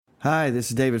Hi, this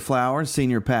is David Flowers,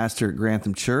 Senior Pastor at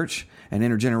Grantham Church, an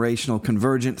intergenerational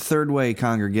convergent third way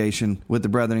congregation with the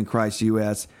Brethren in Christ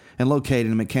U.S. and located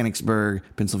in Mechanicsburg,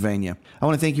 Pennsylvania. I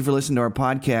want to thank you for listening to our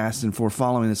podcast and for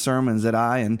following the sermons that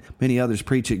I and many others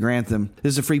preach at Grantham.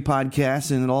 This is a free podcast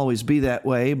and it'll always be that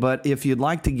way, but if you'd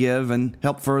like to give and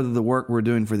help further the work we're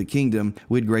doing for the kingdom,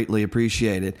 we'd greatly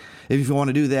appreciate it. If you want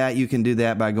to do that, you can do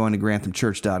that by going to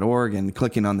granthamchurch.org and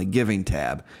clicking on the Giving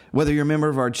tab. Whether you're a member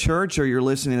of our church or you're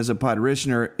listening as a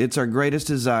parishioner, it's our greatest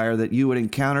desire that you would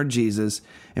encounter Jesus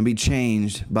and be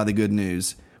changed by the good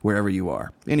news wherever you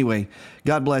are. Anyway,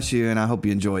 God bless you, and I hope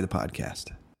you enjoy the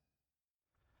podcast.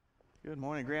 Good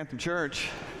morning, Grantham Church.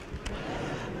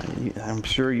 I'm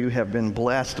sure you have been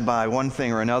blessed by one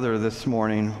thing or another this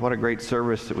morning. What a great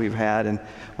service that we've had, and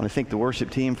I want to thank the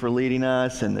worship team for leading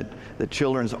us, and the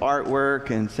children's artwork,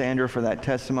 and Sandra for that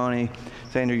testimony.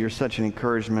 Sandra, you're such an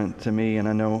encouragement to me, and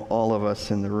I know all of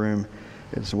us in the room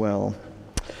as well.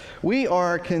 We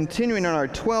are continuing on our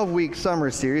 12-week summer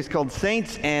series called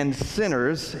Saints and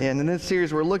Sinners, and in this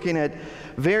series we're looking at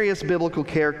various biblical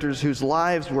characters whose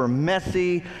lives were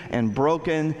messy and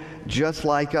broken just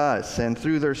like us. And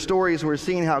through their stories we're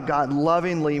seeing how God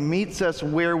lovingly meets us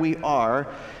where we are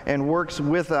and works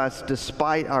with us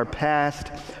despite our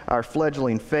past, our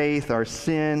fledgling faith, our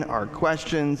sin, our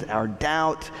questions, our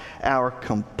doubt, our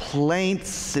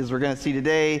complaints, as we're going to see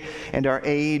today, and our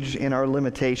age and our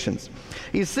limitations.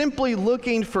 He's simply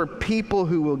looking for people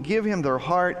who will give him their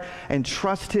heart and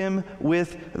trust him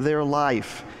with their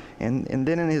life. And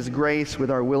then in his grace,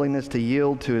 with our willingness to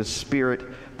yield to his Spirit,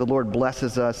 the Lord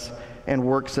blesses us and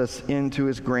works us into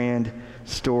his grand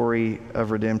story of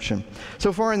redemption.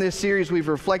 So far in this series, we've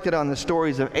reflected on the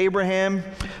stories of Abraham,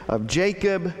 of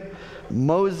Jacob,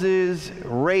 Moses,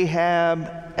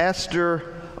 Rahab,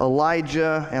 Esther,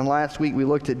 Elijah, and last week we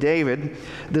looked at David.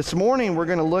 This morning we're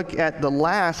going to look at the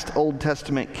last Old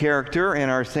Testament character in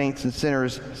our Saints and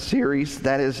Sinners series.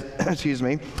 That is,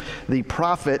 the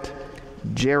prophet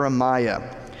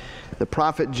Jeremiah. The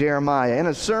prophet Jeremiah, in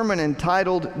a sermon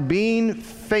entitled Being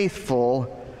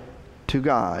Faithful to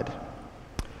God.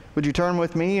 Would you turn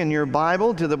with me in your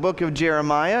Bible to the book of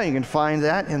Jeremiah? You can find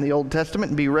that in the Old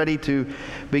Testament, and be ready to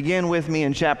begin with me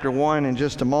in chapter 1 in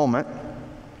just a moment.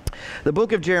 The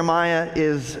book of Jeremiah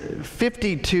is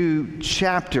 52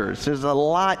 chapters. There's a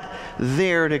lot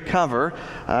there to cover,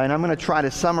 and I'm going to try to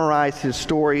summarize his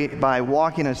story by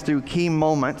walking us through key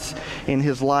moments in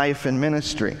his life and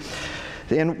ministry.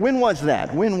 And when was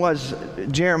that? When was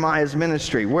Jeremiah's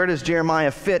ministry? Where does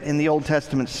Jeremiah fit in the Old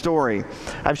Testament story?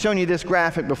 I've shown you this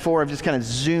graphic before. I've just kind of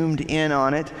zoomed in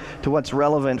on it to what's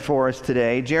relevant for us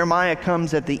today. Jeremiah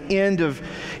comes at the end of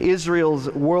Israel's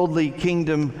worldly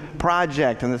kingdom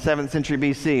project in the 7th century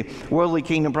BC. Worldly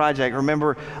kingdom project.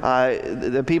 Remember,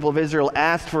 the people of Israel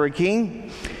asked for a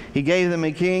king. He gave them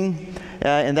a king,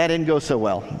 and that didn't go so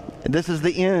well. This is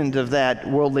the end of that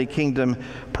worldly kingdom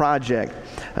project.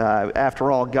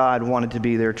 After all, God wanted to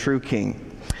be their true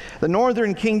king. The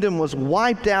northern kingdom was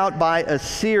wiped out by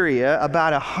Assyria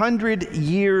about 100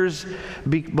 years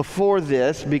before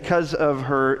this because of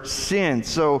her sin.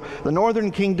 So the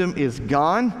northern kingdom is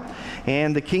gone,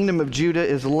 and the kingdom of Judah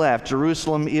is left.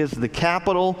 Jerusalem is the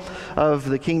capital of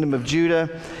the kingdom of Judah,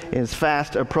 and is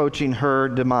fast approaching her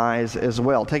demise as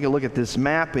well. Take a look at this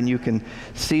map and you can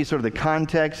see sort of the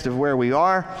context of where we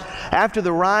are. After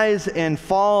the rise and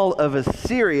fall of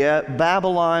Assyria,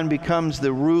 Babylon becomes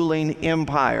the ruling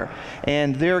empire,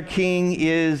 and their king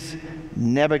is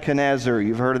Nebuchadnezzar.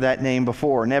 You've heard of that name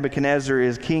before. Nebuchadnezzar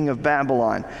is king of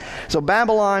Babylon. So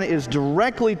Babylon is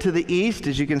directly to the east,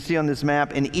 as you can see on this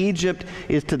map, and Egypt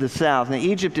is to the south. Now,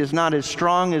 Egypt is not as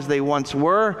strong as they once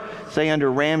were, say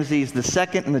under Ramses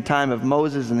II in the time of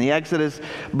Moses in the Exodus,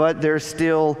 but they're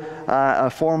still a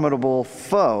formidable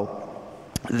foe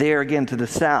there again to the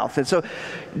south. And so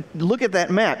look at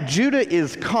that map. Judah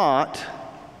is caught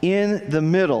in the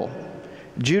middle.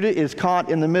 Judah is caught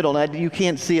in the middle. Now, you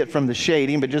can't see it from the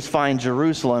shading, but just find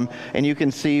Jerusalem, and you can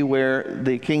see where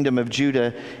the kingdom of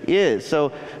Judah is.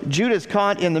 So Judah's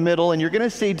caught in the middle, and you're going to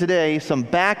see today some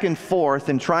back and forth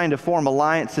in trying to form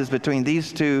alliances between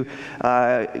these two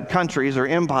countries or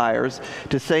empires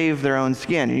to save their own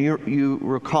skin. You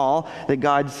recall that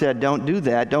God said, don't do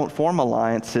that, don't form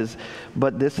alliances,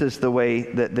 but this is the way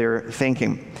that they're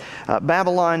thinking.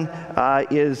 Babylon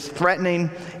is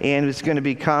threatening, and it's going to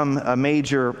become a major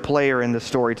player in the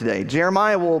story today.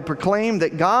 Jeremiah will proclaim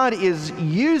that God is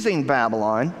using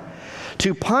Babylon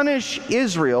to punish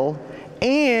Israel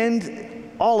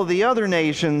and all of the other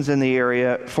nations in the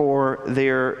area for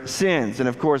their sins. And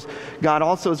of course, God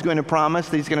also is going to promise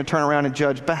that he's going to turn around and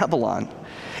judge Babylon.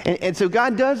 And so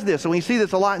God does this, and we see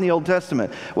this a lot in the Old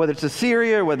Testament. Whether it's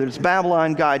Assyria, whether it's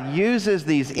Babylon, God uses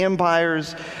these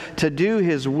empires to do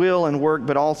his will and work,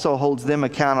 but also holds them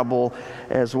accountable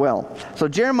as well. So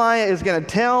Jeremiah is going to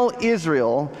tell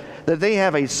Israel that they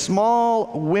have a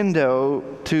small window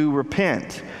to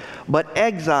repent, but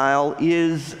exile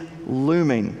is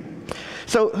looming.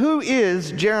 So who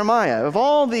is Jeremiah? Of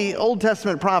all the Old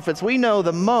Testament prophets, we know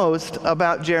the most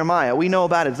about Jeremiah. We know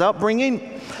about his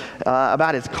upbringing,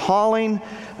 about his calling,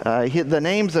 the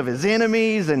names of his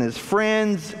enemies and his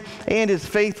friends, and his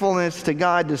faithfulness to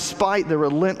God despite the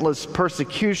relentless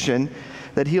persecution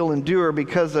that he'll endure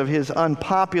because of his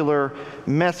unpopular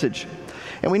message.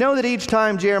 And we know that each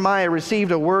time Jeremiah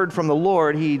received a word from the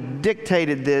Lord, he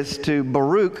dictated this to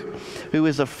Baruch, who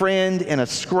is a friend and a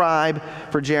scribe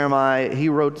for Jeremiah. He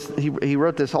wrote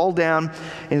this all down,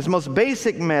 and his most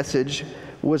basic message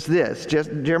was this.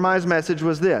 Jeremiah's message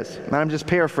was this, and I'm just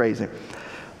paraphrasing.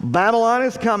 Babylon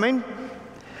is coming.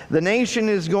 The nation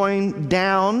is going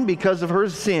down because of her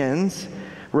sins.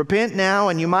 Repent now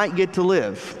and you might get to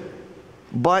live,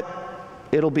 but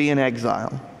it'll be in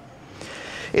exile.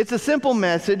 It's a simple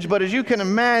message, but as you can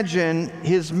imagine,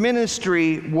 his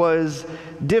ministry was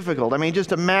difficult. I mean,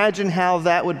 just imagine how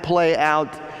that would play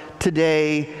out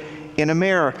today in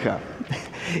America.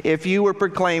 If you were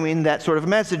proclaiming that sort of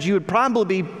message, you would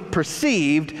probably be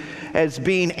perceived as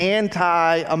being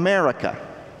anti-America.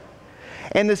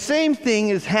 And the same thing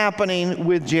is happening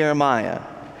with Jeremiah,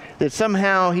 that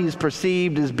somehow he's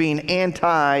perceived as being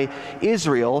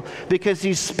anti-Israel because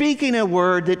he's speaking a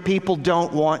word that people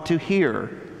don't want to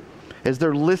hear as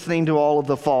they're listening to all of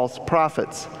the false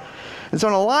prophets. And so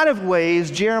in a lot of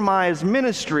ways, Jeremiah's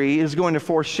ministry is going to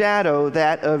foreshadow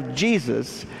that of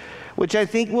Jesus, which I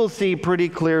think we'll see pretty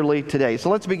clearly today. So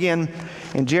let's begin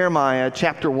in Jeremiah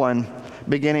chapter 1,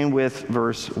 beginning with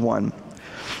verse 1.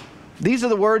 These are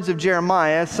the words of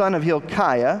Jeremiah, son of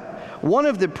Hilkiah, one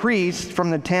of the priests from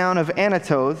the town of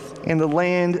Anathoth in the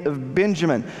land of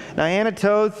Benjamin. Now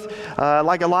Anathoth,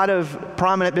 like a lot of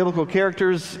prominent biblical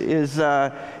characters, is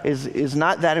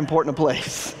not that important a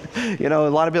place. You know, a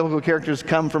lot of biblical characters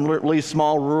come from really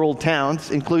small rural towns,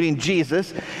 including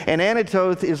Jesus, and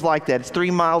Anathoth is like that. It's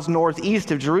 3 miles northeast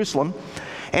of Jerusalem.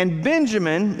 And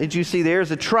Benjamin, that you see there,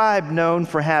 is a tribe known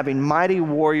for having mighty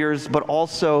warriors, but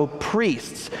also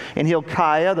priests. And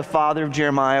Hilkiah, the father of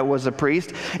Jeremiah, was a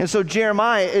priest. And so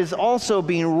Jeremiah is also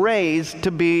being raised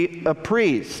to be a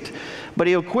priest. But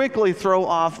he'll quickly throw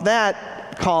off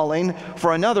that calling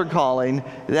for another calling,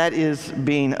 that is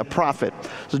being a prophet.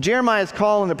 So Jeremiah's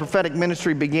call in the prophetic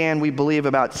ministry began, we believe,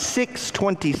 about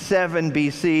 627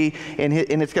 BC, and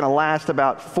it's going to last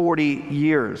about 40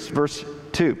 years. Verse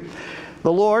 2.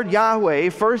 The Lord,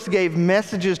 Yahweh, first gave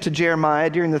messages to Jeremiah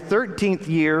during the 13th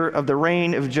year of the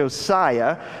reign of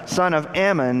Josiah, son of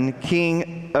Ammon,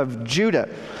 king of Judah.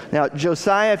 Now,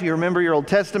 Josiah, if you remember your Old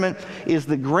Testament, is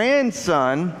the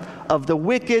grandson of the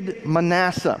wicked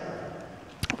Manasseh.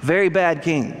 Very bad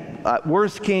king.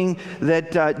 Worst king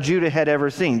that Judah had ever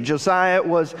seen. Josiah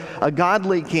was a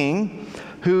godly king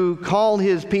who called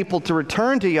his people to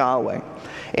return to Yahweh.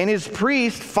 And his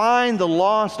priests find the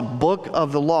lost book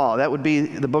of the law. That would be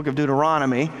the book of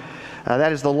Deuteronomy.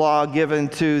 That is the law given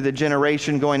to the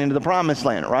generation going into the promised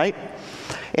land, right?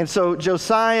 And so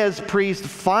Josiah's priests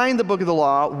find the book of the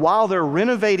law while they're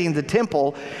renovating the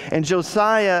temple, and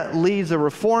Josiah leads a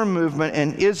reform movement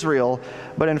in Israel,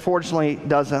 but unfortunately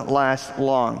doesn't last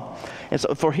long. And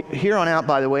so for here on out,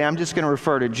 by the way, I'm just going to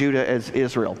refer to Judah as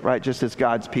Israel, right? Just as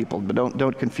God's people. But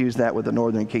don't confuse that with the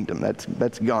northern kingdom.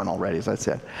 That's gone already, as I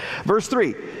said. Verse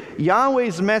 3,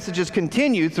 Yahweh's messages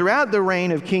continue throughout the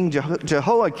reign of King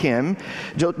Jehoiakim,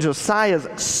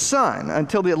 Josiah's son,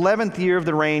 until the 11th year of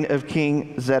the reign of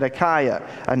King Zedekiah,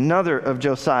 another of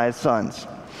Josiah's sons.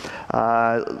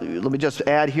 Let me just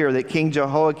add here that King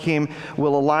Jehoiakim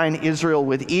will align Israel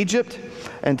with Egypt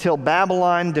until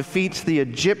Babylon defeats the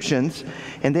Egyptians,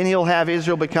 and then he'll have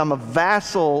Israel become a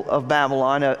vassal of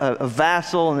Babylon. A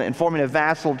vassal, and forming a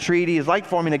vassal treaty is like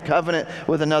forming a covenant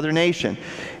with another nation.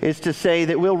 It's to say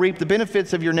that we'll reap the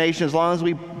benefits of your nation as long as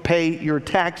we pay your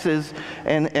taxes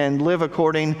and live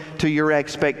according to your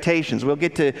expectations. We'll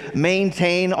get to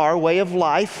maintain our way of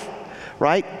life,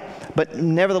 right? But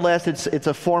nevertheless, it's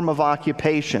a form of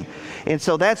occupation. And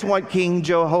so that's what King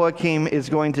Jehoiakim is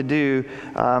going to do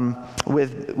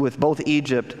with both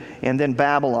Egypt and then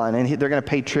Babylon. And they're going to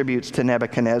pay tributes to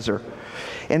Nebuchadnezzar.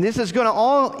 And this is going to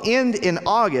all end in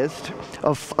August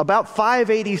of about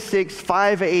 586,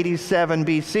 587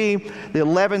 BC, the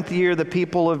 11th year the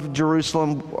people of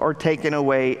Jerusalem are taken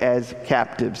away as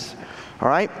captives. All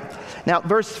right? Now,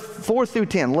 verse 4 through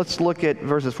 10, let's look at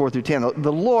verses 4 through 10.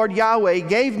 The Lord Yahweh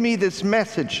gave me this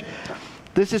message.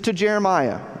 This is to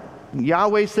Jeremiah.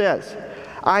 Yahweh says,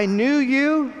 I knew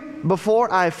you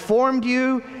before I formed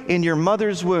you in your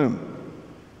mother's womb.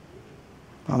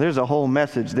 Well, there's a whole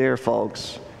message there,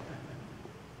 folks.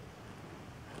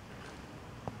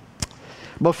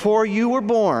 Before you were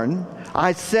born,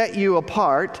 I set you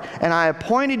apart, and I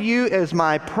appointed you as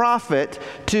my prophet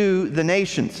to the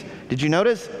nations. Did you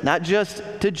notice? Not just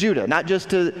to Judah, not just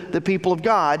to the people of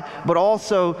God, but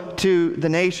also to the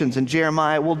nations. And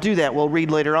Jeremiah will do that. We'll read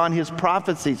later on his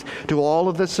prophecies to all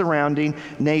of the surrounding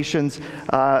nations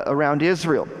around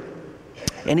Israel.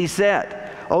 And he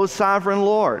said, O sovereign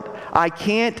Lord, I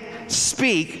can't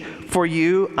speak for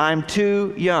you, I'm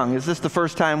too young. Is this the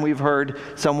first time we've heard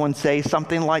someone say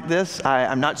something like this?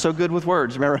 I'm not so good with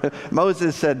words. Remember,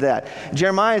 Moses said that.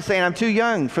 Jeremiah is saying, I'm too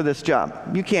young for this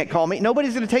job. You can't call me.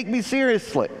 Nobody's going to take me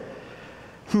seriously.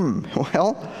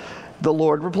 Well, the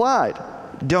Lord replied,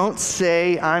 don't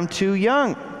say I'm too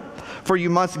young. For you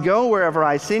must go wherever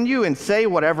I send you and say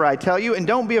whatever I tell you. And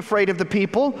don't be afraid of the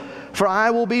people, for I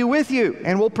will be with you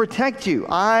and will protect you.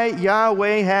 I,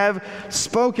 Yahweh, have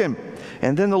spoken.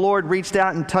 And then the Lord reached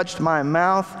out and touched my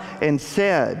mouth and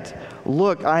said,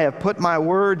 look, I have put my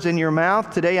words in your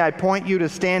mouth. Today I appoint you to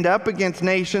stand up against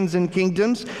nations and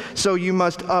kingdoms. So you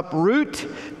must uproot,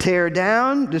 tear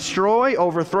down, destroy,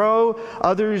 overthrow.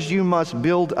 Others you must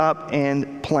build up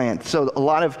and plant. So a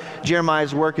lot of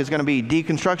Jeremiah's work is going to be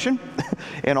deconstruction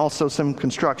and also some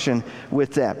construction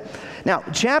with that. Now,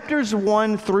 chapters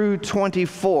 1 through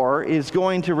 24 is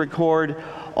going to record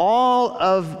all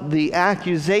of the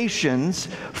accusations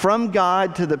from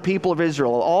God to the people of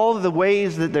Israel, all of the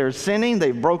ways that they're sinning,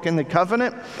 they've broken the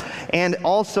covenant, and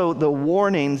also the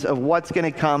warnings of what's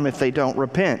going to come if they don't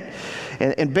repent.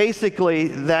 And basically,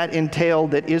 that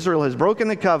entailed that Israel has broken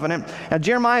the covenant. Now,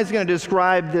 Jeremiah is going to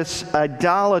describe this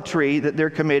idolatry that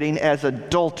they're committing as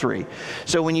adultery.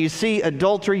 So when you see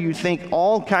adultery, you think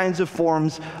all kinds of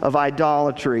forms of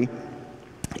idolatry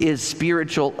is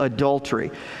spiritual adultery.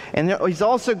 And he's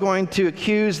also going to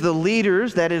accuse the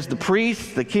leaders, that is the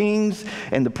priests, the kings,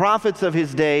 and the prophets of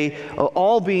his day, of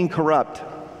all being corrupt.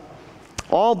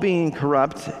 All being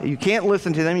corrupt. You can't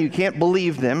listen to them, you can't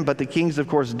believe them, but the kings, of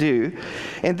course, do.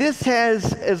 And this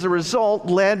has, as a result,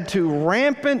 led to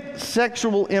rampant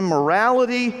sexual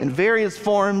immorality in various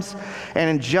forms and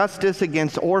injustice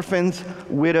against orphans,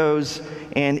 widows,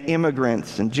 and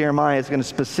immigrants. And Jeremiah is going to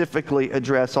specifically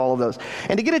address all of those.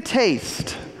 And to get a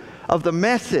taste of the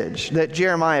message that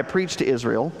Jeremiah preached to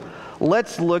Israel,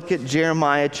 let's look at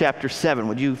Jeremiah chapter 7.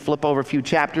 Would you flip over a few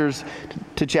chapters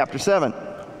to chapter 7?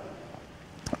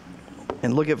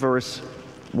 And look at verse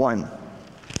 1.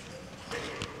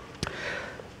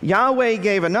 Yahweh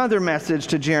gave another message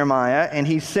to Jeremiah, and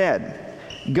he said,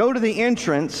 go to the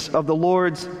entrance of the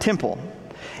Lord's temple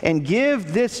and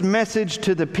give this message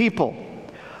to the people.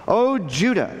 O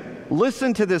Judah,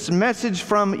 listen to this message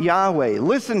from Yahweh.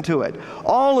 Listen to it,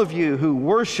 all of you who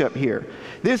worship here.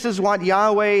 This is what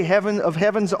Yahweh, of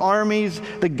heaven's armies,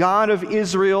 the God of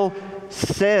Israel,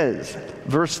 says.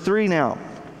 Verse 3 now.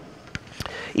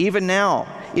 Even now,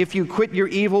 if you quit your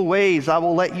evil ways, I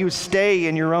will let you stay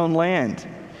in your own land.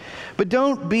 But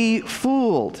don't be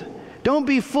fooled. Don't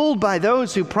be fooled by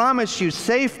those who promise you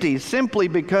safety simply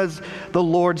because the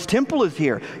Lord's temple is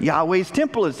here. Yahweh's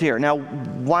temple is here. Now,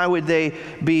 why would they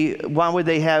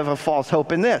have a false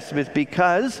hope in this? It's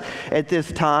because at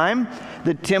this time,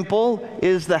 the temple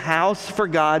is the house for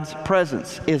God's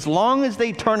presence. As long as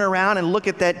they turn around and look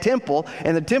at that temple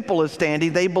and the temple is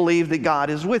standing, they believe that God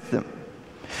is with them.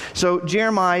 So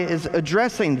Jeremiah is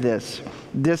addressing this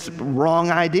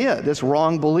wrong idea, this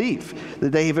wrong belief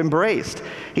that they have embraced.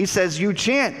 He says, you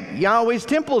chant, Yahweh's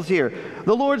temple is here.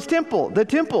 The Lord's temple, the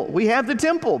temple. We have the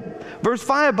temple. Verse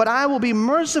 5, but I will be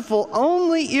merciful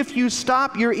only if you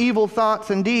stop your evil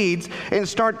thoughts and deeds and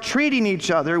start treating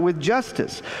each other with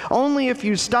justice. Only if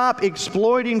you stop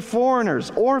exploiting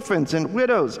foreigners, orphans, and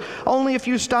widows. Only if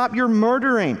you stop your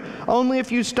murdering. Only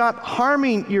if you stop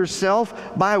harming yourself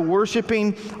by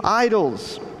worshiping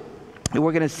idols.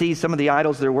 We're going to see some of the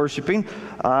idols they're worshiping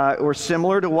were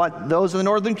similar to what those in the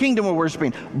northern kingdom were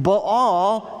worshiping.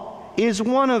 Baal is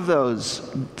one of those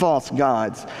false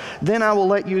gods. Then I will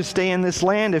let you stay in this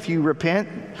land if you repent.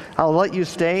 I'll let you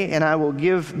stay, and I will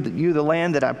give you the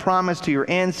land that I promised to your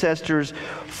ancestors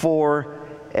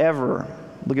forever.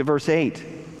 Look at verse 8.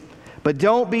 But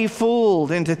don't be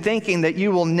fooled into thinking that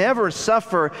you will never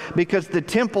suffer because the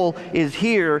temple is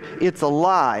here. It's a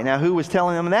lie. Now, who was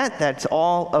telling them that? That's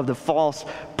all of the false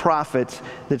prophets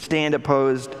that stand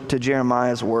opposed to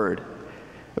Jeremiah's word.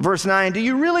 Verse 9, do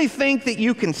you really think that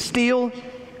you can steal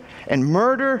and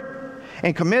murder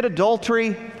and commit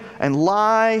adultery and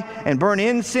lie and burn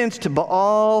incense to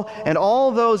Baal and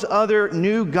all those other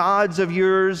new gods of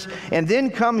yours, and then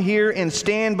come here and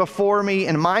stand before me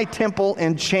in my temple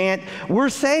and chant, we're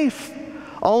safe,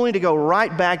 only to go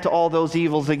right back to all those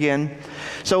evils again?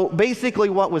 So basically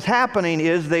what was happening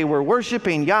is they were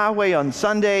worshiping Yahweh on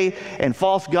Sunday and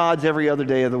false gods every other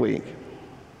day of the week.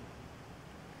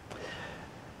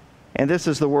 And this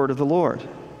is the word of the Lord.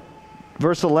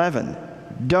 Verse 11,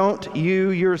 don't you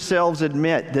yourselves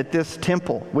admit that this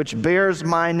temple, which bears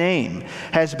my name,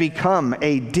 has become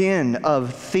a den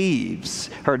of thieves?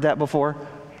 Heard that before?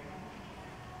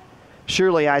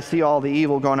 Surely I see all the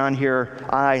evil going on here.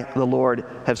 I, the Lord,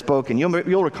 have spoken.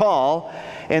 You'll recall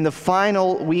in the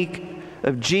final week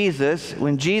of Jesus,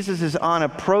 when Jesus is on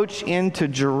approach into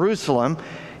Jerusalem,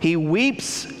 he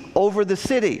weeps over the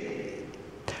city,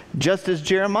 just as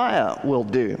Jeremiah will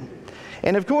do.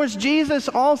 And of course, Jesus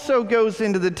also goes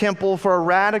into the temple for a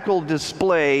radical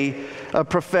display of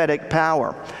prophetic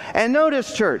power. And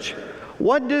notice, church,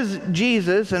 what does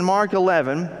Jesus in Mark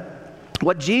 11,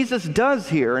 what Jesus does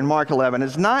here in Mark 11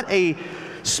 is not a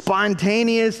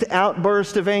spontaneous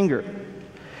outburst of anger,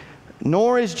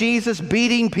 nor is Jesus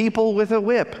beating people with a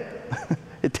whip.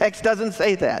 The text doesn't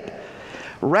say that.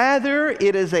 Rather,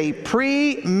 it is a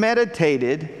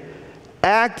premeditated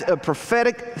act of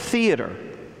prophetic theater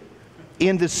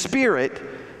in the spirit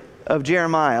of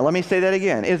Jeremiah. Let me say that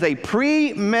again. It is a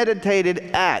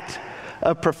premeditated act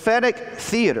of prophetic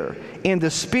theater in the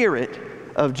spirit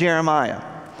of Jeremiah.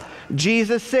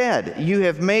 Jesus said, you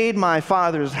have made my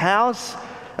Father's house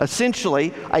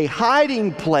essentially a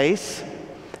hiding place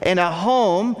and a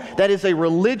home that is a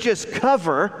religious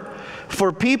cover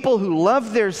for people who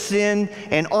love their sin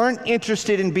and aren't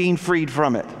interested in being freed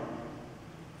from it.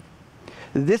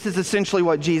 This is essentially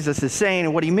what Jesus is saying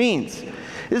and what he means.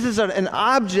 This is an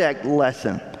object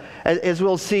lesson, as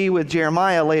we'll see with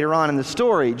Jeremiah later on in the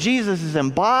story. Jesus is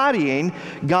embodying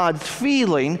God's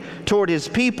feeling toward his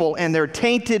people and their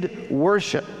tainted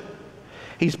worship.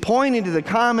 He's pointing to the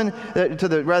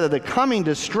coming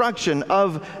destruction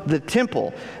of the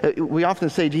temple. We often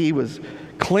say he was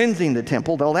cleansing the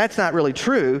temple, though that's not really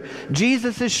true.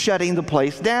 Jesus is shutting the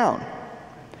place down.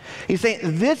 He's saying,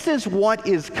 this is what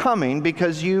is coming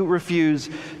because you refuse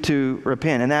to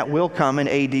repent. And that will come in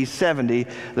AD 70.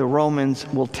 The Romans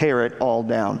will tear it all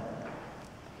down.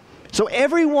 So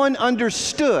everyone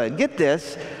understood, get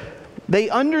this, they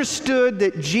understood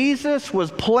that Jesus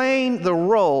was playing the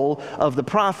role of the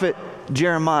prophet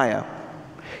Jeremiah.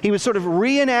 He was sort of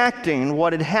reenacting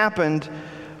what had happened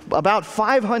about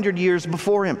 500 years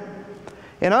before him.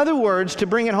 In other words, to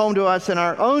bring it home to us in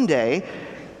our own day,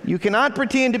 you cannot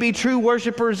pretend to be true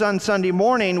worshipers on Sunday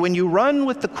morning when you run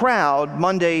with the crowd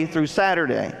Monday through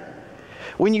Saturday,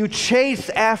 when you chase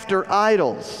after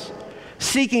idols,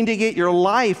 seeking to get your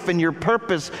life and your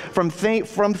purpose from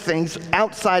things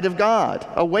outside of God,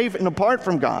 away and apart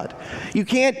from God. You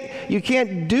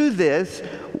can't do this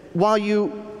while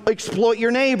you exploit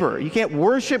your neighbor. You can't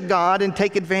worship God and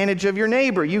take advantage of your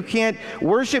neighbor. You can't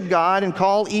worship God and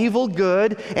call evil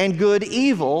good and good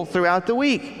evil throughout the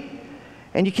week.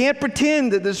 And you can't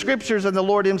pretend that the Scriptures and the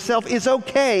Lord himself is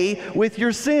okay with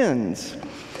your sins.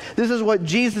 This is what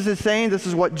Jesus is saying. This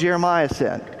is what Jeremiah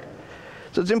said.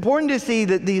 So it's important to see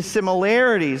that these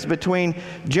similarities between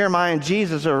Jeremiah and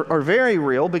Jesus are very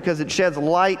real, because it sheds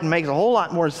light and makes a whole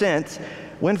lot more sense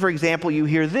when, for example, you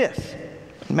hear this.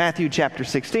 Matthew chapter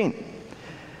 16.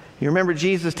 You remember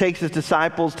Jesus takes his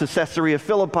disciples to Caesarea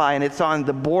Philippi, and it's on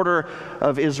the border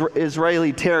of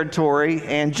Israeli territory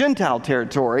and Gentile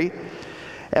territory,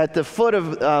 at the foot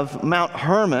of Mount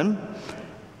Hermon,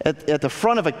 at the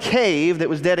front of a cave that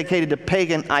was dedicated to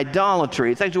pagan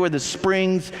idolatry. It's actually where the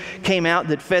springs came out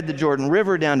that fed the Jordan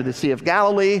River down to the Sea of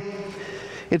Galilee.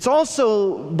 It's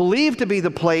also believed to be the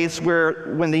place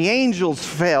where, when the angels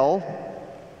fell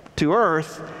to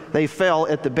earth, they fell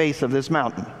at the base of this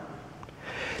mountain.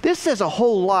 This says a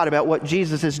whole lot about what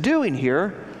Jesus is doing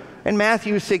here in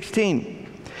Matthew 16.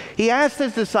 He asked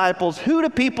his disciples, who do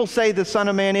people say the Son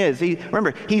of Man is?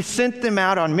 Remember, he sent them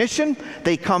out on mission.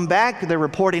 They come back. They're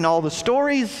reporting all the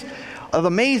stories of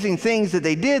amazing things that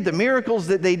they did, the miracles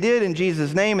that they did in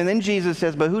Jesus' name. And then Jesus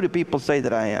says, but who do people say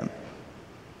that I am?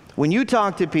 When you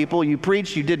talk to people, you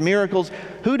preached, you did miracles,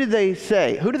 who did they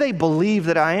say? Who do they believe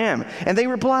that I am? And they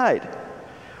replied,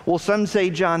 well, some say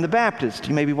John the Baptist.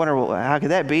 You may be wondering, well, how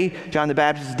could that be? John the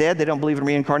Baptist is dead. They don't believe in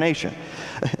reincarnation.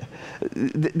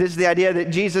 This is the idea that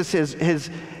Jesus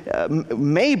is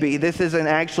maybe this isn't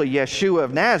actually Yeshua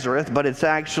of Nazareth, but it's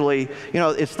actually,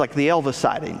 it's like the Elvis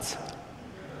sightings.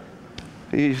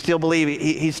 You still believe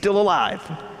he's still alive.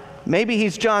 Maybe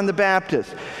he's John the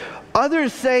Baptist.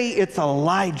 Others say it's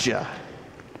Elijah.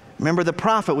 Remember the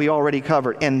prophet we already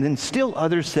covered. And then still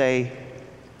others say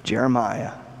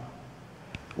Jeremiah.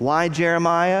 Why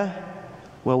Jeremiah?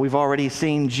 Well, we've already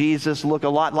seen Jesus look a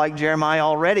lot like Jeremiah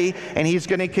already, and he's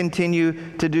going to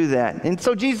continue to do that. And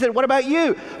so Jesus said, what about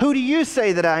you? Who do you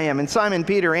say that I am? And Simon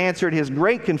Peter answered his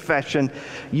great confession,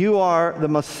 you are the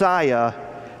Messiah,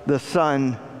 the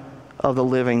Son of the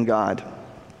living God.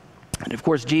 And of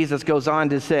course, Jesus goes on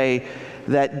to say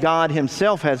that God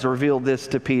himself has revealed this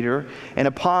to Peter, and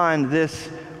upon this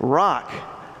rock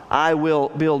I will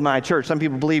build my church. Some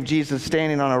people believe Jesus is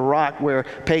standing on a rock where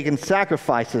pagan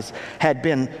sacrifices had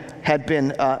been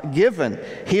given.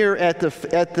 Here at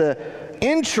the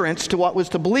entrance to what was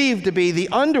to believe to be the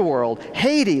underworld,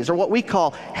 Hades, or what we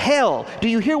call hell. Do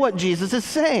you hear what Jesus is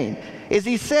saying? Is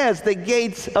he says the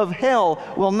gates of hell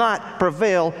will not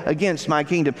prevail against my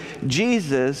kingdom.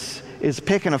 Jesus is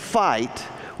picking a fight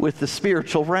with the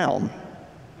spiritual realm.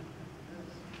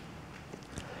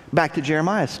 Back to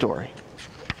Jeremiah's story.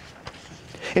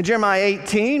 In Jeremiah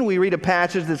 18, we read a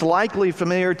passage that's likely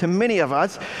familiar to many of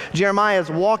us. Jeremiah is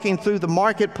walking through the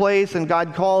marketplace, and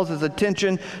God calls his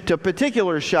attention to a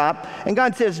particular shop. And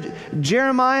God says,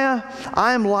 Jeremiah,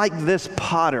 I'm like this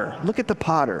potter. Look at the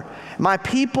potter. My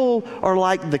people are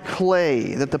like the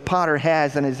clay that the potter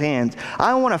has in his hands.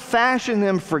 I want to fashion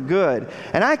them for good,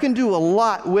 and I can do a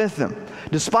lot with them,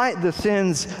 despite the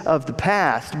sins of the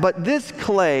past. But this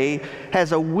clay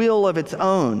has a will of its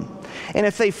own. And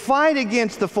if they fight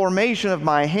against the formation of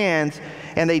my hands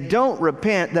and they don't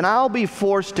repent, then I'll be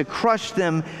forced to crush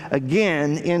them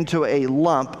again into a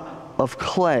lump of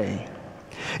clay.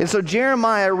 And so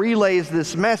Jeremiah relays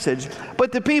this message,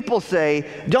 but the people say,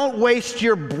 don't waste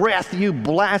your breath, you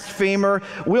blasphemer.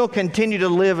 We'll continue to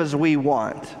live as we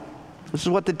want. This is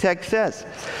what the text says.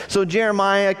 So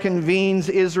Jeremiah convenes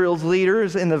Israel's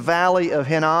leaders in the valley of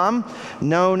Hinnom,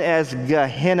 known as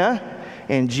Gehenna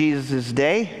in Jesus'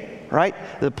 day. Right?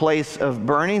 The place of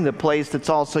burning, the place that's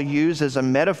also used as a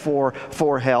metaphor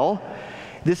for hell.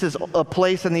 This is a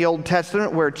place in the Old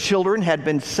Testament where children had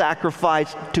been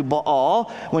sacrificed to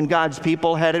Baal when God's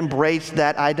people had embraced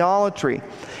that idolatry.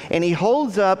 And he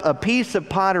holds up a piece of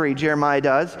pottery, Jeremiah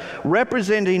does,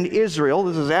 representing Israel.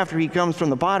 This is after he comes from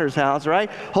the potter's house,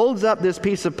 right? Holds up this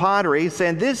piece of pottery,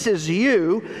 saying, this is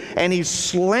you, and he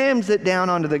slams it down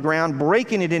onto the ground,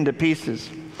 breaking it into pieces.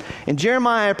 And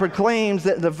Jeremiah proclaims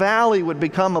that the valley would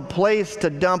become a place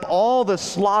to dump all the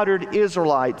slaughtered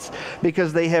Israelites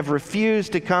because they have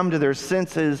refused to come to their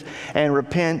senses and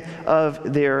repent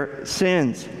of their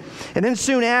sins. And then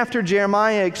soon after,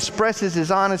 Jeremiah expresses his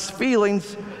honest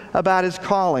feelings about his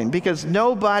calling because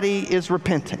nobody is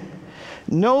repenting.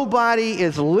 Nobody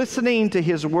is listening to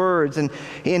his words, and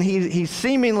he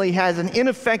seemingly has an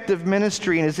ineffective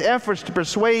ministry, and his efforts to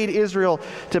persuade Israel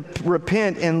to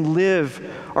repent and live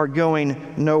are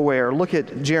going nowhere. Look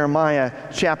at Jeremiah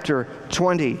chapter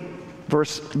 20,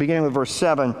 beginning with verse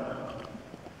 7.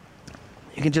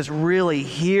 You can just really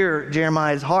hear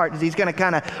Jeremiah's heart. He's going to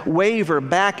kind of waver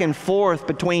back and forth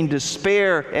between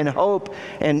despair and hope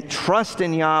and trust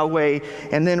in Yahweh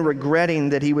and then regretting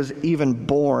that he was even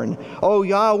born. Oh,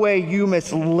 Yahweh, you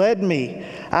misled me.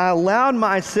 I allowed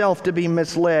myself to be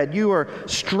misled. You are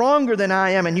stronger than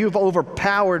I am, and you've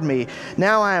overpowered me.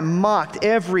 Now I am mocked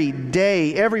every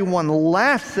day. Everyone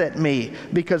laughs at me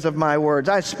because of my words.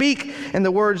 I speak, and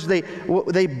the words, they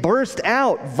burst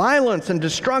out. Violence and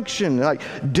destruction, like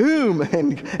doom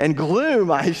and gloom,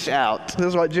 I shout. This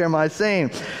is what Jeremiah is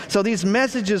saying. So these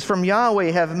messages from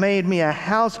Yahweh have made me a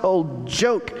household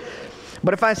joke.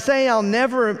 But if I say I'll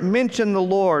never mention the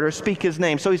Lord or speak his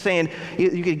name, so he's saying,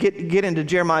 you could get into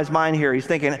Jeremiah's mind here. He's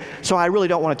thinking, so I really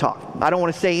don't want to talk. I don't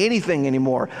want to say anything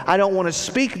anymore. I don't want to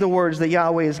speak the words that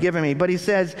Yahweh has given me. But he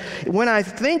says, when I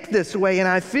think this way and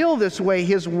I feel this way,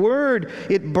 his word,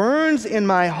 it burns in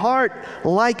my heart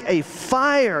like a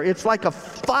fire. It's like a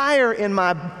fire in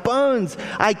my bones.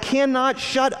 I cannot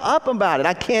shut up about it.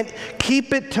 I can't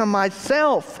keep it to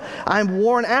myself. I'm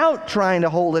worn out trying to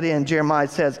hold it in, Jeremiah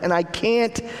says, and I can't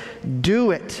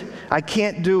do it. I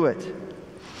can't do it.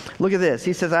 Look at this.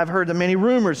 He says, I've heard the many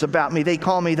rumors about me. They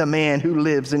call me the man who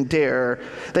lives in terror.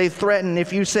 They threaten,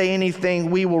 if you say anything,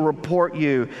 we will report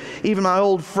you. Even my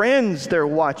old friends, they're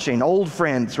watching. Old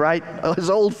friends, right? His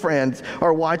old friends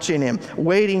are watching him,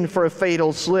 waiting for a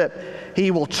fatal slip.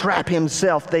 He will trap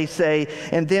himself, they say,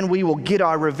 and then we will get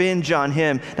our revenge on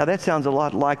him. Now that sounds a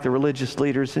lot like the religious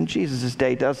leaders in Jesus'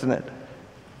 day, doesn't it?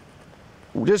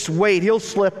 Just wait, he'll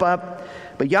slip up.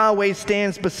 But Yahweh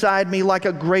stands beside me like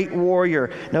a great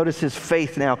warrior. Notice his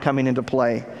faith now coming into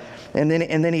play. And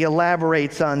then he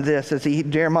elaborates on this as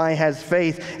Jeremiah has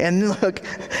faith. And look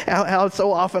how it's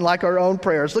so often like our own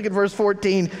prayers. Look at verse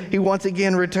 14. He once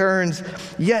again returns,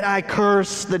 "Yet I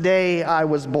curse the day I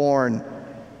was born.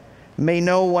 May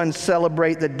no one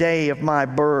celebrate the day of my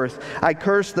birth. I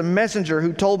curse the messenger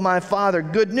who told my father,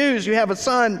 'Good news, you have a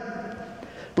son.'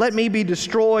 Let me be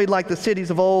destroyed like the cities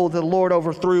of old that the Lord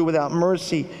overthrew without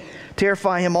mercy.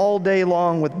 Terrify him all day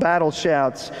long with battle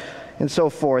shouts," and so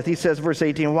forth. He says, verse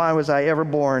 18, "Why was I ever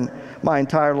born? My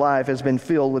entire life has been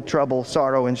filled with trouble,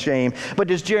 sorrow, and shame." But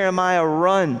does Jeremiah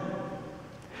run?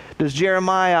 Does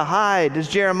Jeremiah hide? Does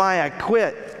Jeremiah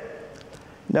quit?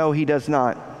 No, he does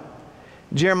not.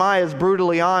 Jeremiah is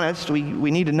brutally honest. We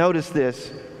need to notice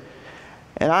this.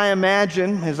 And I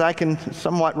imagine, as I can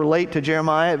somewhat relate to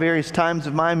Jeremiah at various times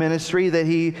of my ministry, that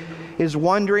he is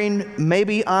wondering,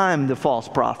 maybe I'm the false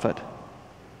prophet.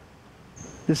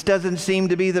 This doesn't seem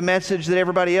to be the message that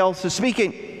everybody else is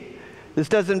speaking. This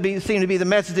doesn't seem to be the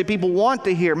message that people want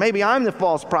to hear. Maybe I'm the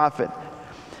false prophet.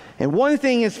 And one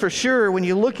thing is for sure, when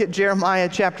you look at Jeremiah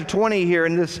chapter 20 here,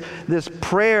 and this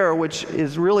prayer, which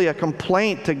is really a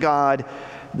complaint to God,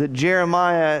 that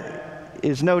Jeremiah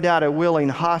is no doubt a willing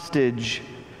hostage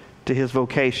to his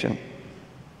vocation.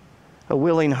 A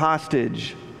willing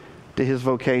hostage to his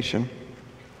vocation.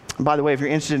 And by the way, if you're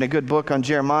interested in a good book on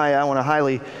Jeremiah, I want to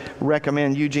highly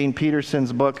recommend Eugene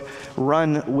Peterson's book,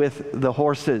 Run with the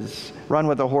Horses. Run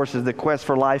with the Horses, The Quest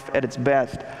for Life at its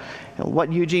Best. And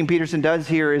what Eugene Peterson does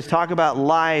here is talk about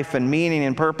life and meaning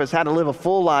and purpose, how to live a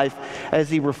full life, as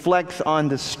he reflects on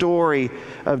the story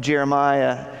of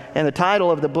Jeremiah. And the title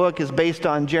of the book is based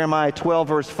on Jeremiah 12,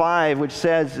 verse 5, which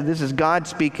says, this is God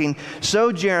speaking,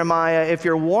 "So Jeremiah, if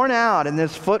you're worn out in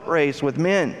this foot race with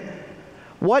men,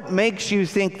 what makes you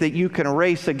think that you can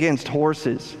race against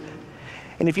horses?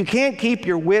 And if you can't keep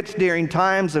your wits during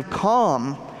times of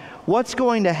calm, what's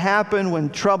going to happen when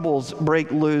troubles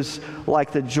break loose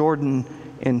like the Jordan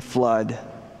in flood?"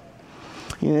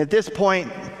 And at this point,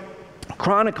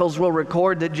 Chronicles will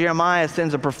record that Jeremiah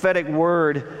sends a prophetic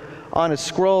word on a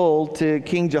scroll to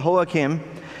King Jehoiakim,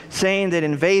 saying that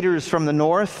invaders from the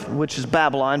north, which is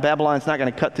Babylon's not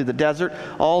going to cut through the desert.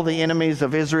 All the enemies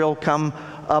of Israel come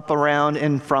up around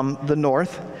and from the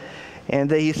north.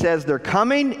 And he says they're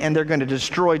coming and they're going to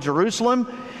destroy Jerusalem.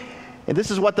 And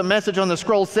this is what the message on the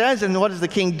scroll says. And what does the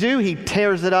king do? He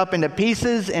tears it up into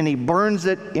pieces and he burns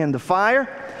it in the fire.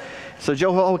 So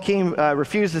Jehoiakim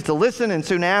refuses to listen. And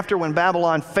soon after, when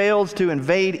Babylon fails to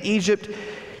invade Egypt,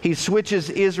 he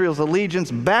switches Israel's allegiance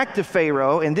back to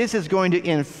Pharaoh, and this is going to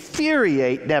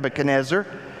infuriate Nebuchadnezzar.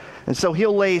 And so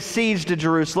he'll lay siege to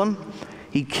Jerusalem.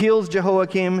 He kills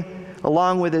Jehoiakim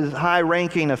along with his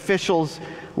high-ranking officials,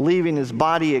 leaving his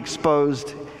body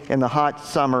exposed in the hot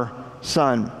summer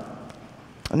sun.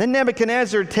 And then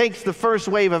Nebuchadnezzar takes the first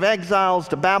wave of exiles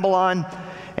to Babylon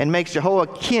and makes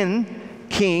Jehoiakim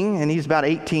king, and he's about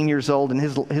 18 years old, and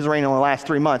his reign only lasts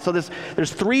 3 months. So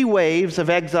there's 3 waves of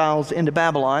exiles into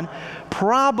Babylon.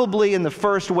 Probably in the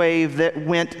first wave that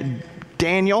went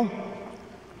Daniel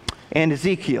and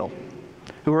Ezekiel,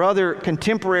 who are other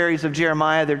contemporaries of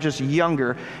Jeremiah. They're just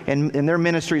younger, and their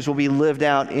ministries will be lived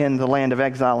out in the land of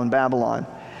exile in Babylon.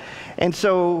 And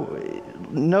so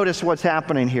notice what's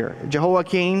happening here.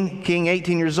 Jehoiakim, king,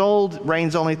 18 years old,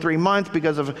 reigns only 3 months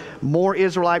because of more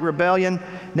Israelite rebellion.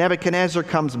 Nebuchadnezzar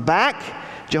comes back.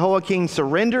 Jehoiakim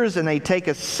surrenders, and they take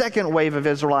a second wave of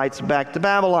Israelites back to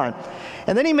Babylon.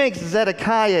 And then he makes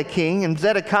Zedekiah king, and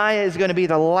Zedekiah is going to be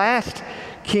the last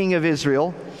king of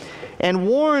Israel, and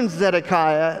warns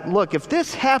Zedekiah, look, if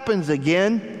this happens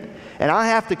again and I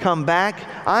have to come back,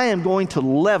 I am going to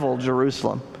level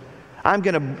Jerusalem. I'm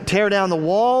going to tear down the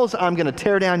walls. I'm going to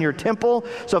tear down your temple.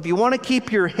 So if you want to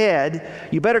keep your head,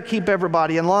 you better keep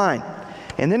everybody in line.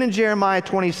 And then in Jeremiah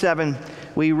 27,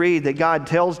 we read that God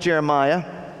tells Jeremiah,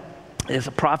 as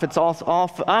prophets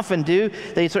often do,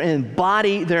 they sort of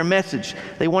embody their message.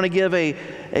 They want to give a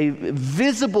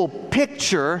visible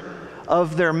picture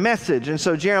of their message. And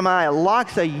so Jeremiah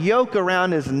locks a yoke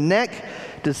around his neck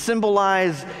to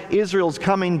symbolize Israel's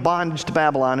coming bondage to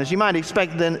Babylon. As you might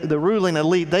expect, then the ruling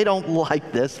elite, they don't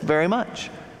like this very much.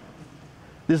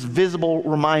 This visible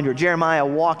reminder, Jeremiah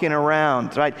walking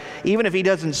around, right? Even if he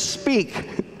doesn't speak,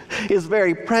 his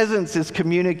very presence is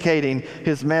communicating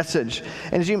his message.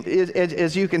 And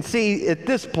as you can see at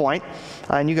this point,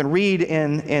 and you can read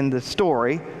in the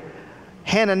story,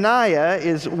 Hananiah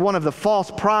is one of the false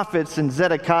prophets in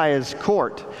Zedekiah's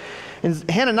court. And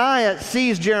Hananiah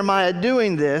sees Jeremiah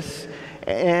doing this,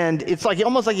 and it's like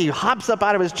almost like he hops up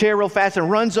out of his chair real fast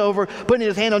and runs over, putting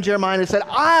his hand on Jeremiah and said,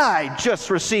 "I just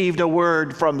received a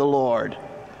word from the Lord."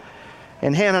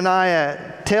 And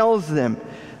Hananiah tells them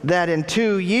that in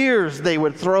 2 years they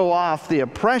would throw off the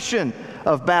oppression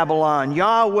of Babylon.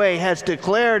 Yahweh has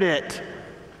declared it.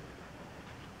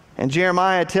 And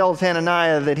Jeremiah tells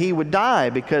Hananiah that he would die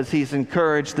because he's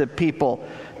encouraged the people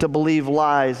to believe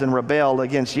lies and rebel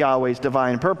against Yahweh's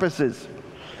divine purposes.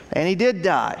 And he did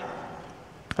die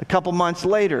a couple months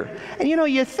later. And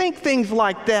you think things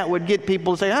like that would get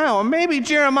people to say, oh, maybe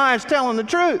Jeremiah's telling the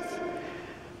truth.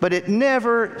 But it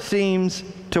never seems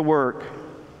to work.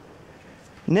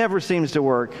 Never seems to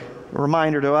work. A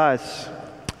reminder to us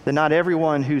that not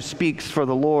everyone who speaks for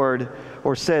the Lord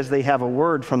or says they have a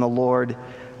word from the Lord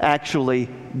actually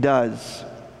does.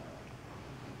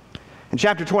 In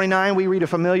chapter 29, we read a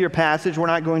familiar passage we're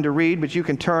not going to read, but you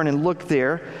can turn and look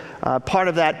there. Part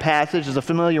of that passage is a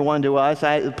familiar one to us.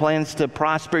 It plans to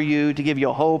prosper you, to give you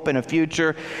a hope and a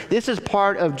future. This is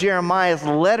part of Jeremiah's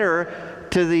letter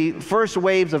to the first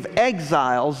waves of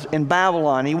exiles in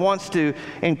Babylon. He wants to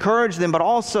encourage them, but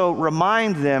also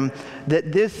remind them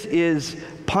that this is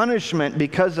punishment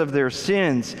because of their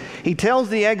sins. He tells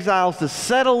the exiles to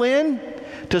settle in,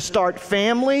 to start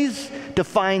families, to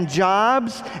find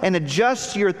jobs, and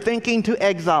adjust your thinking to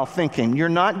exile thinking. You're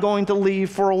not going to leave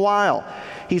for a while.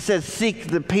 He says, seek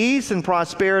the peace and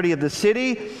prosperity of the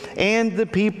city and the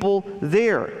people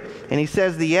there. And he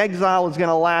says the exile is going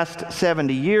to last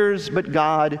 70 years, but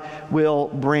God will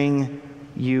bring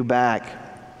you back.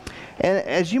 And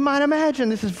as you might imagine,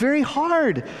 this is very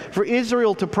hard for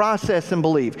Israel to process and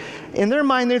believe. In their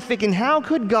mind, they're thinking, how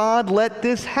could God let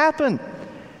this happen?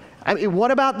 I mean, what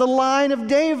about the line of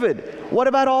David? What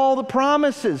about all the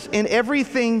promises? And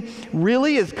everything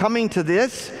really is coming to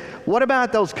this? What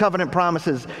about those covenant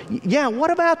promises? Yeah, what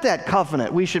about that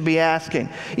covenant, we should be asking.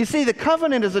 You see, the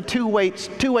covenant is a two-way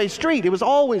street. It was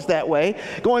always that way,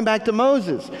 going back to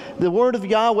Moses. The word of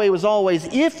Yahweh was always,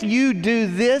 if you do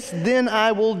this, then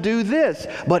I will do this.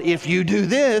 But if you do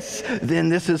this, then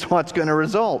this is what's going to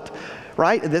result.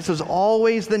 Right? This is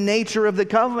always the nature of the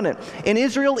covenant. And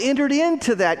Israel entered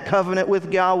into that covenant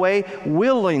with Yahweh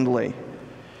willingly.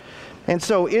 And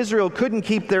so Israel couldn't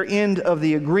keep their end of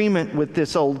the agreement with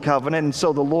this old covenant, and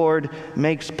so the Lord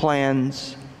makes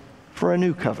plans for a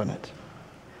new covenant.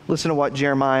 Listen to what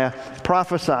Jeremiah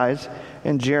prophesies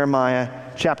in Jeremiah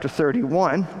chapter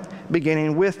 31,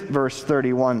 beginning with verse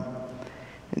 31.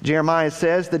 Jeremiah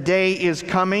says, the day is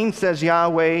coming, says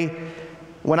Yahweh,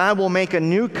 when I will make a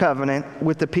new covenant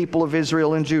with the people of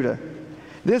Israel and Judah.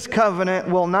 This covenant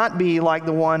will not be like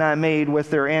the one I made with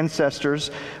their ancestors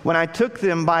when I took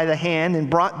them by the hand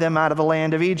and brought them out of the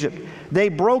land of Egypt. They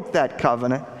broke that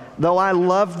covenant, though I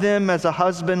loved them as a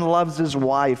husband loves his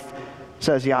wife,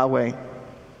 says Yahweh.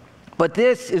 But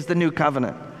this is the new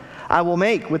covenant I will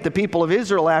make with the people of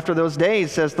Israel after those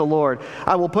days, says the Lord.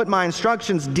 I will put my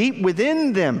instructions deep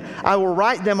within them. I will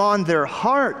write them on their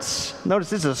hearts. Notice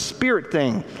this is a spirit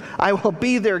thing. I will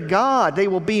be their God. They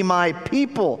will be my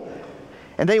people.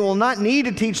 And they will not need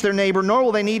to teach their neighbor, nor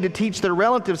will they need to teach their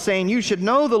relatives, saying, you should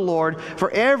know the Lord, for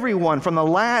everyone, from the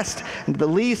last, the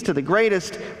least to the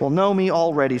greatest, will know me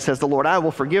already, says the Lord. I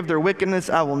will forgive their wickedness.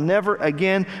 I will never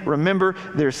again remember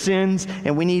their sins.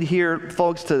 And we need here,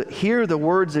 folks, to hear the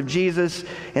words of Jesus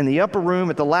in the upper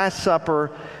room at the Last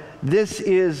Supper. This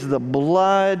is the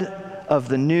blood of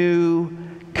the new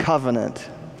covenant.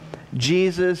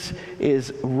 Jesus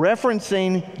is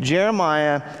referencing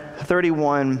Jeremiah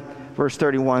 31, verse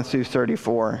 31 through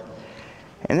 34.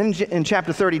 And then in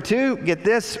chapter 32, get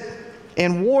this,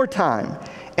 in wartime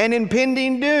and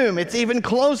impending doom, it's even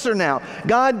closer now.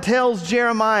 God tells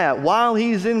Jeremiah while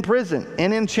he's in prison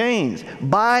and in chains,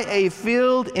 buy a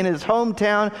field in his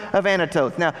hometown of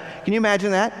Anathoth. Now, can you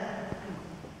imagine that?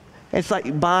 It's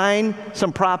like buying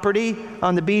some property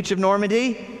on the beach of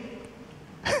Normandy.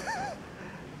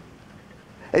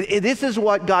 This is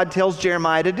what God tells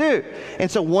Jeremiah to do.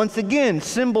 And so once again,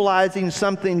 symbolizing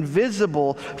something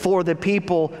visible for the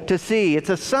people to see. It's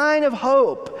a sign of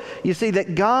hope. You see,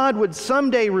 that God would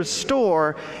someday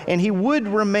restore and he would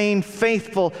remain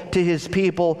faithful to his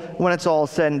people when it's all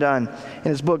said and done. In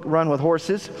his book, Run with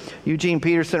Horses, Eugene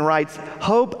Peterson writes,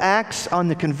 hope acts on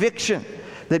the conviction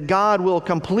that God will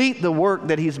complete the work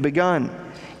that he's begun,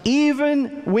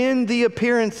 even when the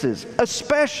appearances,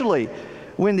 especially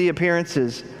when the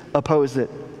appearances oppose it.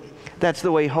 That's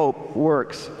the way hope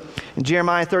works. In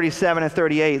Jeremiah 37 and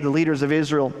 38, the leaders of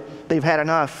Israel, they've had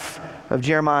enough of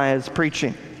Jeremiah's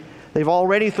preaching. They've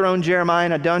already thrown Jeremiah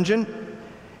in a dungeon,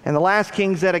 and the last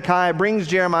king, Zedekiah, brings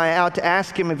Jeremiah out to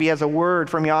ask him if he has a word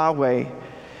from Yahweh.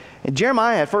 And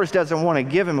Jeremiah at first doesn't want to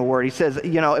give him a word. He says,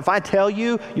 if I tell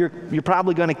you, you're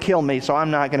probably going to kill me, so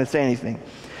I'm not going to say anything.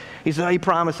 He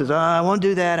promises, I won't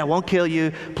do that. I won't kill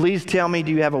you. Please tell me,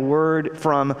 do you have a word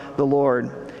from the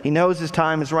Lord? He knows his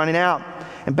time is running out.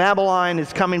 And Babylon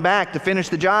is coming back to finish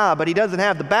the job, but he doesn't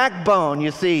have the backbone,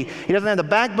 you see. He doesn't have the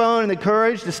backbone and the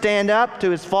courage to stand up to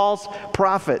his false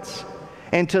prophets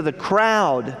and to the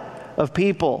crowd of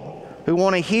people who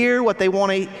want to hear what they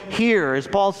want to hear. As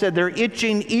Paul said, their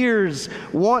itching ears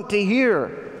want to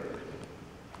hear.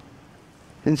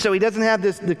 And so he doesn't have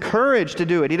the courage to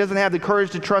do it. He doesn't have the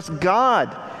courage to trust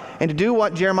God and to do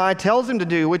what Jeremiah tells him to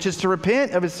do, which is to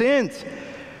repent of his sins,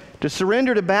 to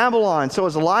surrender to Babylon so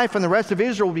his life and the rest of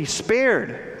Israel will be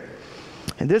spared.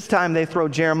 And this time they throw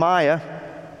Jeremiah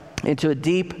into a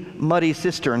deep, muddy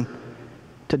cistern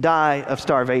to die of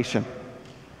starvation.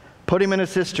 Put him in a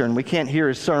cistern. We can't hear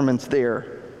his sermons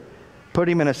there. Put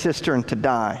him in a cistern to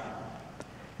die.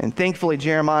 And thankfully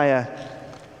Jeremiah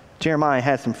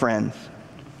has some friends.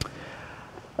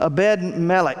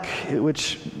 Ebed-Melech,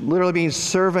 which literally means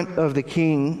servant of the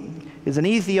king, is an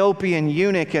Ethiopian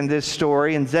eunuch in this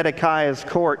story in Zedekiah's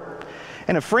court,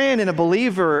 and a friend and a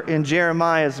believer in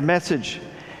Jeremiah's message.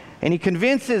 And he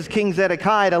convinces King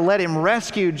Zedekiah to let him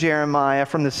rescue Jeremiah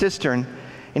from the cistern,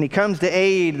 and he comes to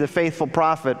aid the faithful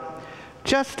prophet,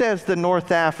 just as the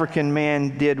North African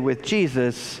man did with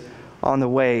Jesus on the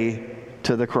way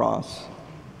to the cross.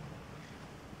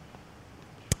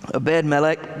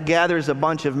 Ebed-Melech gathers a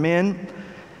bunch of men,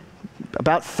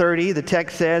 about 30, the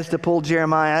text says, to pull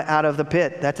Jeremiah out of the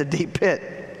pit. That's a deep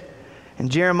pit.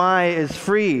 And Jeremiah is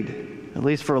freed, at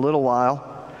least for a little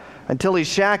while, until he's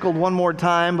shackled one more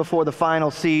time before the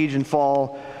final siege and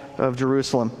fall of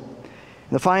Jerusalem.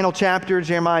 In the final chapter,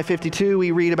 Jeremiah 52, we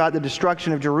read about the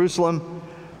destruction of Jerusalem,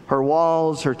 her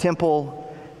walls, her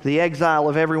temple, the exile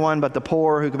of everyone but the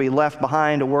poor who could be left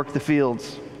behind to work the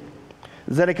fields.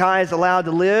 Zedekiah is allowed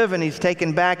to live, and he's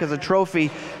taken back as a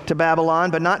trophy to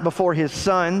Babylon, but not before his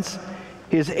sons,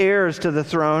 his heirs to the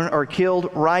throne, are killed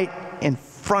right in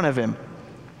front of him,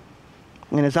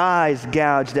 and his eyes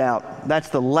gouged out. That's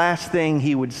the last thing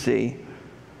he would see.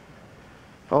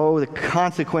 Oh, the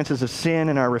consequences of sin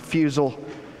and our refusal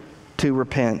to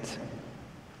repent.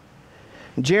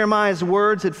 Jeremiah's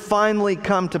words had finally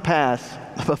come to pass.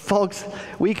 But folks,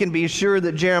 we can be sure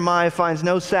that Jeremiah finds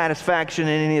no satisfaction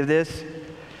in any of this.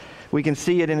 We can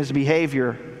see it in his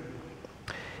behavior.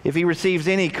 If he receives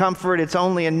any comfort, it's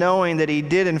only in knowing that he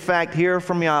did in fact hear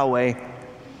from Yahweh,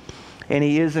 and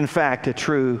he is in fact a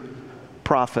true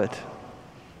prophet.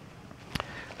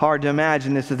 Hard to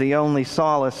imagine this is the only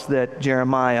solace that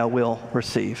Jeremiah will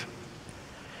receive.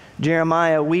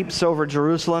 Jeremiah weeps over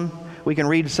Jerusalem. We can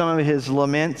read some of his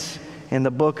laments in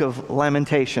the book of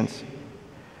Lamentations.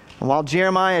 And while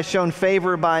Jeremiah is shown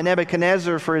favor by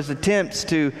Nebuchadnezzar for his attempts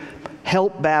to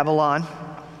help Babylon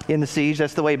in the siege,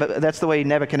 that's the way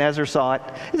Nebuchadnezzar saw it.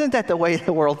 Isn't that the way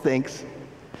the world thinks?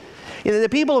 You know, the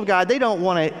people of God, they don't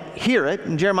want to hear it.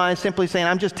 And Jeremiah is simply saying,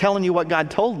 I'm just telling you what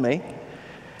God told me.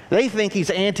 They think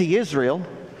he's anti-Israel.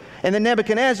 And then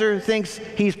Nebuchadnezzar thinks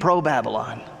he's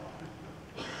pro-Babylon.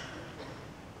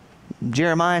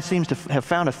 Jeremiah seems to have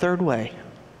found a third way.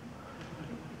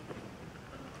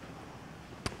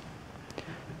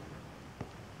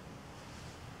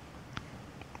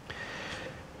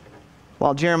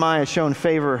 While Jeremiah is shown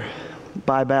favor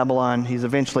by Babylon, he's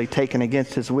eventually taken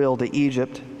against his will to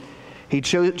Egypt. He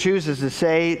chooses to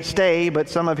stay, but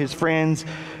some of his friends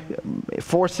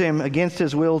force him against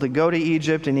his will to go to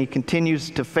Egypt, and he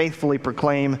continues to faithfully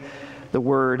proclaim the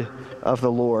word of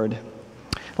the Lord.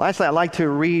 Lastly, I'd like to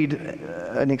read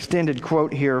an extended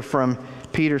quote here from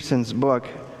Peterson's book,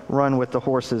 Run with the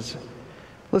Horses.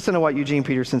 Listen to what Eugene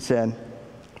Peterson said.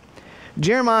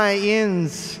 Jeremiah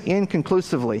ends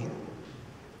inconclusively.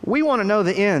 We want to know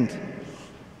the end,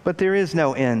 but there is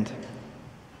no end.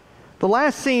 The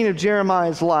last scene of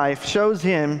Jeremiah's life shows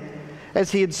him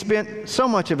as he had spent so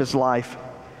much of his life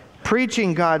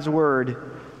preaching God's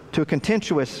word to a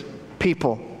contentious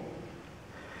people.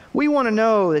 We want to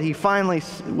know that he finally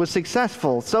was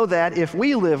successful so that if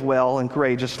we live well and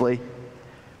courageously,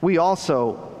 we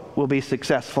also will be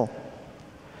successful.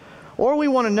 Or we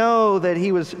want to know that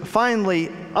he was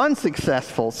finally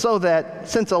unsuccessful so that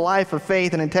since a life of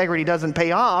faith and integrity doesn't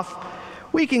pay off,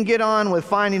 we can get on with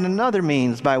finding another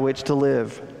means by which to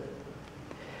live.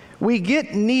 We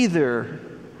get neither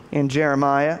in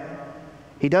Jeremiah.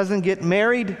 He doesn't get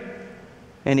married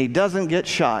and he doesn't get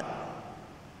shot.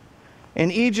 In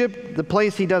Egypt, the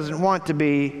place he doesn't want to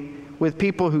be with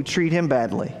people who treat him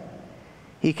badly,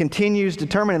 he continues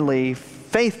determinedly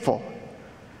faithful,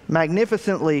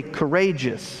 magnificently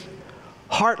courageous,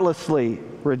 heartlessly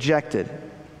rejected,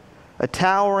 a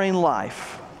towering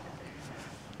life,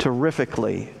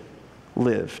 terrifically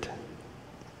lived.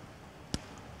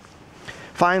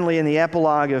 Finally, in the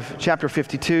epilogue of chapter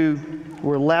 52,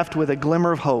 we're left with a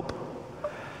glimmer of hope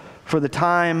for the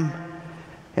time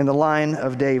in the line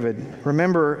of David.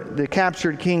 Remember the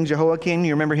captured King Jehoiakim?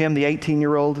 You remember him, the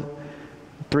 18-year-old,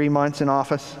 3 months in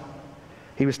office?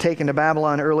 He was taken to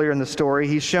Babylon earlier in the story.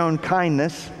 He's shown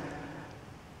kindness,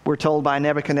 we're told, by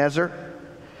Nebuchadnezzar.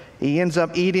 He ends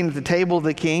up eating at the table of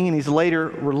the king, and he's later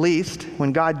released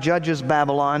when God judges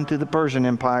Babylon to the Persian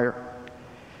Empire.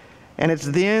 And it's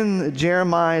then that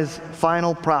Jeremiah's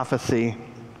final prophecy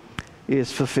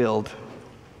is fulfilled.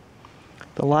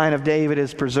 The line of David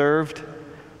is preserved,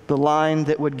 the line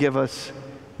that would give us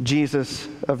Jesus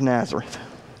of Nazareth.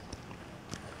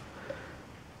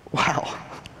 Wow.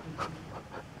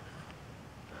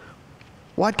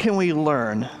 What can we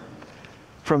learn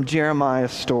from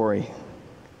Jeremiah's story?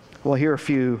 Well, here are a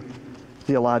few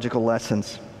theological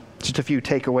lessons. Just a few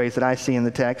takeaways that I see in the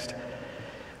text.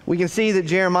 We can see that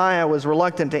Jeremiah was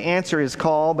reluctant to answer his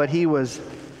call, but he was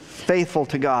faithful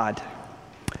to God,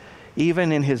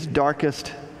 even in his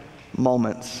darkest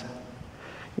moments.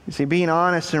 You see, being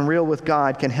honest and real with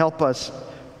God can help us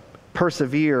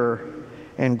persevere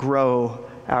and grow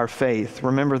our faith.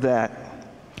 Remember that.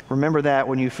 Remember that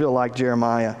when you feel like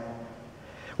Jeremiah.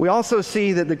 We also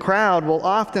see that the crowd will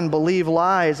often believe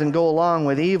lies and go along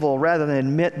with evil rather than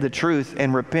admit the truth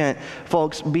and repent.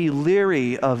 Folks, be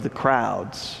leery of the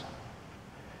crowds.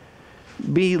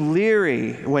 Be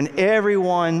leery when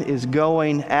everyone is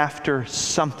going after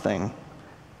something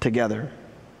together.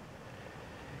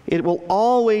 It will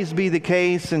always be the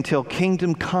case until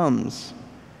kingdom comes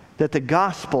that the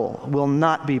gospel will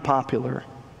not be popular.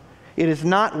 It is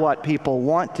not what people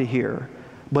want to hear,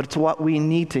 but it's what we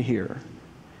need to hear.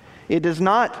 It does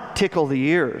not tickle the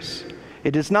ears.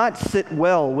 It does not sit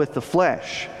well with the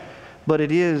flesh, but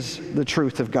it is the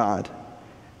truth of God.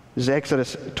 As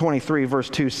Exodus 23 verse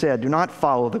 2 said, do not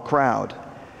follow the crowd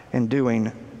in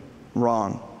doing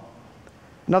wrong.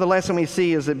 Another lesson we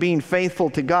see is that being faithful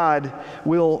to God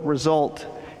will result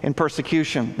in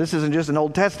persecution. This isn't just an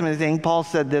Old Testament thing. Paul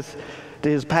said this to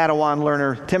his Padawan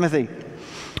learner, Timothy.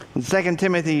 In 2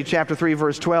 Timothy chapter 3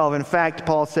 verse 12, in fact,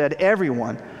 Paul said,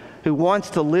 everyone who wants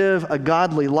to live a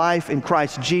godly life in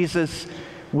Christ Jesus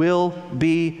will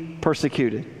be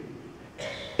persecuted.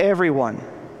 Everyone,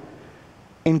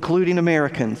 including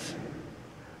Americans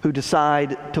who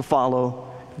decide to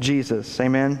follow Jesus.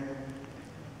 Amen?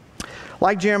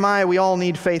 Like Jeremiah, we all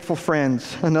need faithful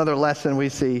friends. Another lesson we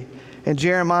see. And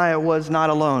Jeremiah was not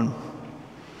alone.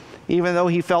 Even though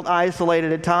he felt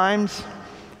isolated at times,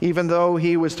 even though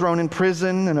he was thrown in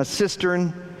prison in a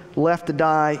cistern, left to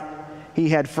die, he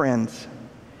had friends.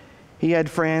 He had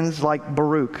friends like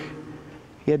Baruch.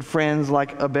 He had friends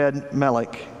like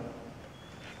Ebed-Melech.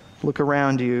 Look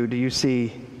around you. Do you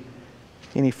see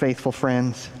any faithful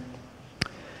friends?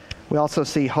 We also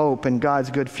see hope, and God's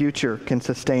good future can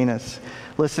sustain us.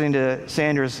 Listening to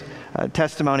Sandra's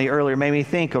testimony earlier made me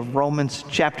think of Romans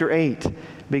chapter 8,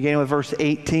 beginning with verse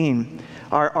 18.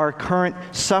 Our current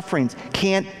sufferings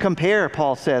can't compare,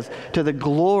 Paul says, to the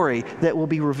glory that will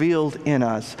be revealed in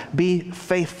us. Be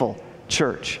faithful,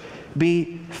 church.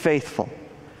 Be faithful.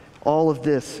 All of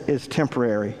this is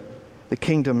temporary. The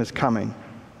kingdom is coming.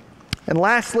 And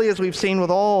lastly, as we've seen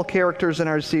with all characters in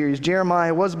our series,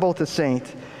 Jeremiah was both a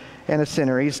saint and a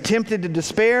sinner. He's tempted to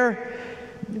despair.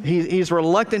 He's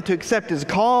reluctant to accept his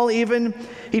call even.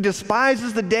 He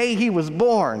despises the day he was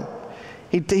born.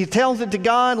 He tells it to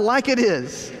God like it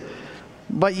is,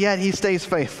 but yet he stays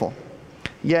faithful.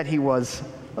 Yet he was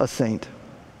a saint.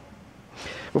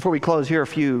 Before we close, here are a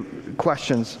few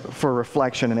questions for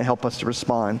reflection and to help us to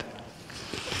respond.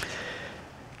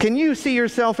 Can you see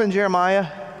yourself in Jeremiah?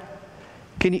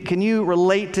 Can you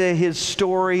relate to his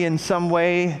story in some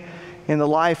way in the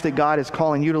life that God is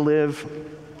calling you to live?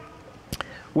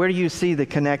 Where do you see the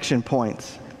connection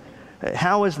points?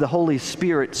 How is the Holy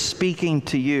Spirit speaking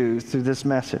to you through this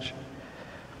message?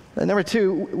 And number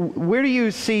two, where do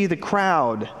you see the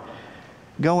crowd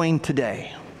going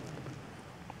today?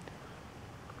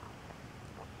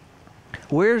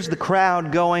 Where's the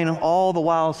crowd going all the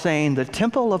while saying, the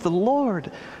temple of the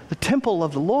Lord, the temple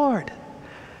of the Lord.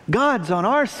 God's on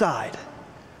our side.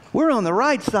 We're on the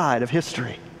right side of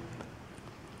history.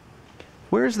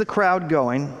 Where's the crowd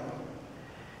going?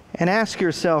 And ask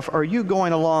yourself, are you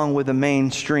going along with the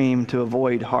mainstream to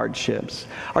avoid hardships?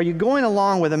 Are you going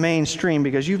along with the mainstream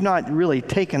because you've not really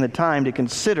taken the time to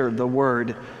consider the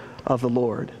word of the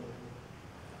Lord?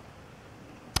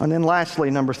 And then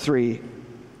lastly, number three,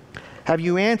 have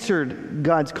you answered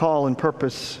God's call and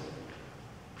purpose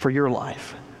for your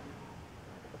life?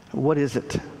 What is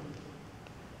it?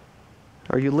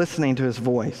 Are you listening to His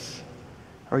voice?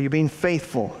 Are you being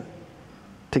faithful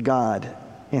to God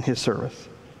in His service?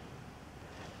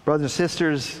 Brothers and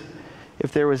sisters,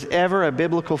 if there was ever a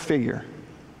biblical figure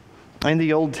in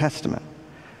the Old Testament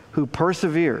who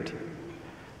persevered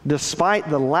despite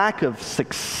the lack of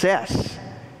success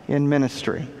in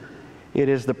ministry, it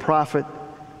is the prophet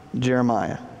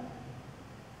Jeremiah.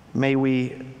 May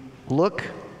we look,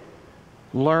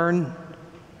 learn,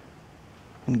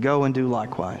 and go and do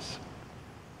likewise.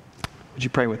 Would you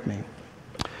pray with me?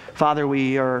 Father,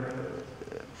 we are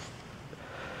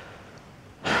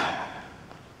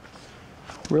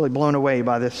really blown away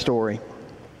by this story.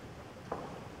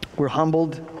 We're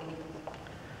humbled.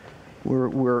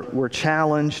 We're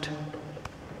challenged,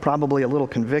 probably a little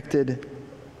convicted,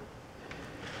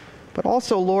 but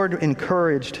also, Lord,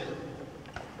 encouraged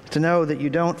to know that you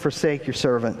don't forsake your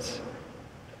servants.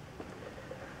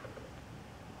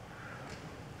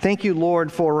 Thank you,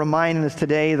 Lord, for reminding us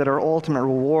today that our ultimate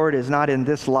reward is not in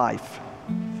this life.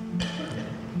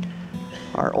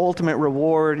 Our ultimate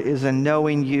reward is in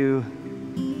knowing you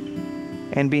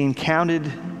and being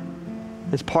counted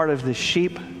as part of the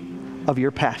sheep of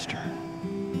your pasture.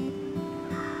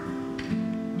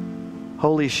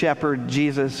 Holy Shepherd,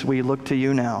 Jesus, we look to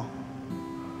you now.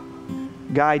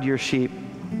 Guide your sheep.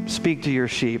 Speak to your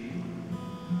sheep.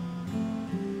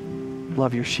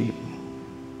 Love your sheep.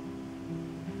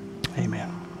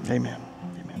 Amen. Amen.